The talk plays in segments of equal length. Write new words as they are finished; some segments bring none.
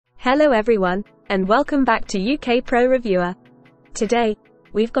Hello everyone, and welcome back to UK Pro Reviewer. Today,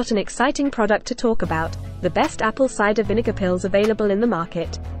 we've got an exciting product to talk about, the best apple cider vinegar pills available in the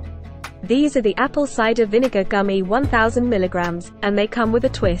market. These are the Apple Cider Vinegar Gummy 1000 milligrams, and they come with a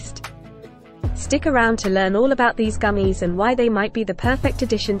twist. Stick around to learn all about these gummies and why they might be the perfect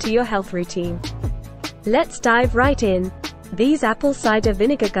addition to your health routine. Let's dive right in. These apple cider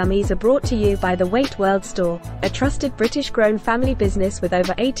vinegar gummies are brought to you by the WeightWorld store, a trusted British-grown family business with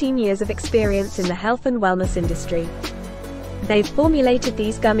over 18 years of experience in the health and wellness industry. They've formulated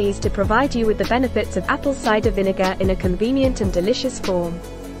these gummies to provide you with the benefits of apple cider vinegar in a convenient and delicious form.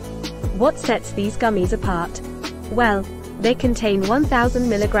 What sets these gummies apart? Well, they contain 1000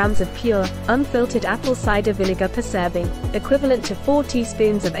 milligrams of pure, unfiltered apple cider vinegar per serving, equivalent to 4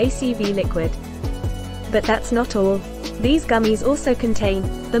 teaspoons of ACV liquid. But that's not all. These gummies also contain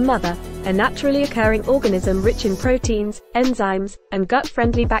the mother, a naturally occurring organism rich in proteins, enzymes, and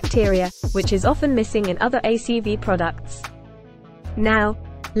gut-friendly bacteria, which is often missing in other ACV products. Now,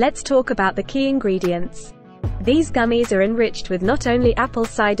 let's talk about the key ingredients. These gummies are enriched with not only apple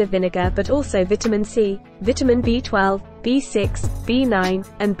cider vinegar but also vitamin C, vitamin B12, B6, B9,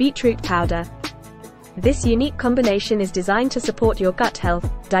 and beetroot powder. This unique combination is designed to support your gut health,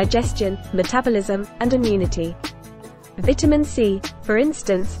 digestion, metabolism, and immunity. Vitamin C, for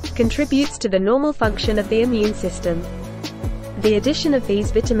instance, contributes to the normal function of the immune system. The addition of these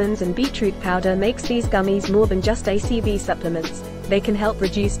vitamins and beetroot powder makes these gummies more than just ACV supplements. They can help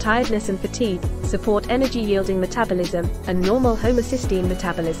reduce tiredness and fatigue, support energy-yielding metabolism, and normal homocysteine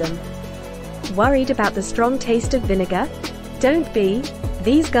metabolism. Worried about the strong taste of vinegar? Don't be.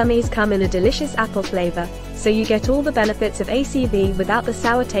 These gummies come in a delicious apple flavor, so you get all the benefits of ACV without the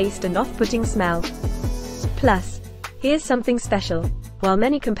sour taste and off-putting smell. Plus, here's something special. While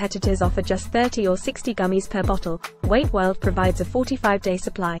many competitors offer just 30 or 60 gummies per bottle, WeightWorld provides a 45-day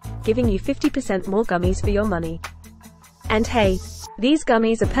supply, giving you 50% more gummies for your money. And hey, these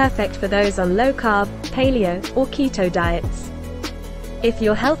gummies are perfect for those on low-carb, paleo, or keto diets. If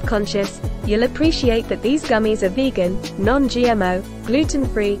you're health conscious, you'll appreciate that these gummies are vegan, non-GMO,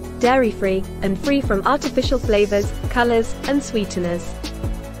 gluten-free, dairy-free, and free from artificial flavors, colors, and sweeteners.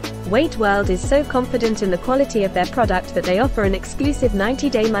 WeightWorld is so confident in the quality of their product that they offer an exclusive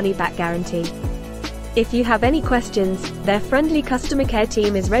 90-day money-back guarantee. If you have any questions, their friendly customer care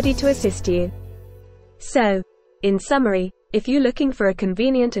team is ready to assist you. So, in summary, if you're looking for a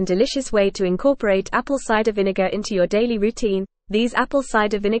convenient and delicious way to incorporate apple cider vinegar into your daily routine, these apple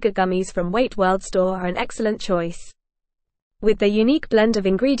cider vinegar gummies from WeightWorld store are an excellent choice. With their unique blend of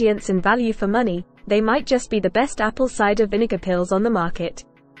ingredients and value for money, they might just be the best apple cider vinegar pills on the market.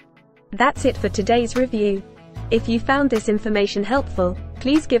 That's it for today's review. If you found this information helpful,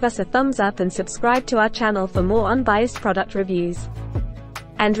 please give us a thumbs up and subscribe to our channel for more unbiased product reviews.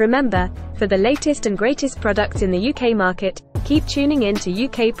 And remember, for the latest and greatest products in the UK market, keep tuning in to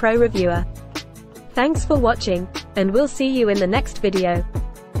UK Pro Reviewer. Thanks for watching, and we'll see you in the next video.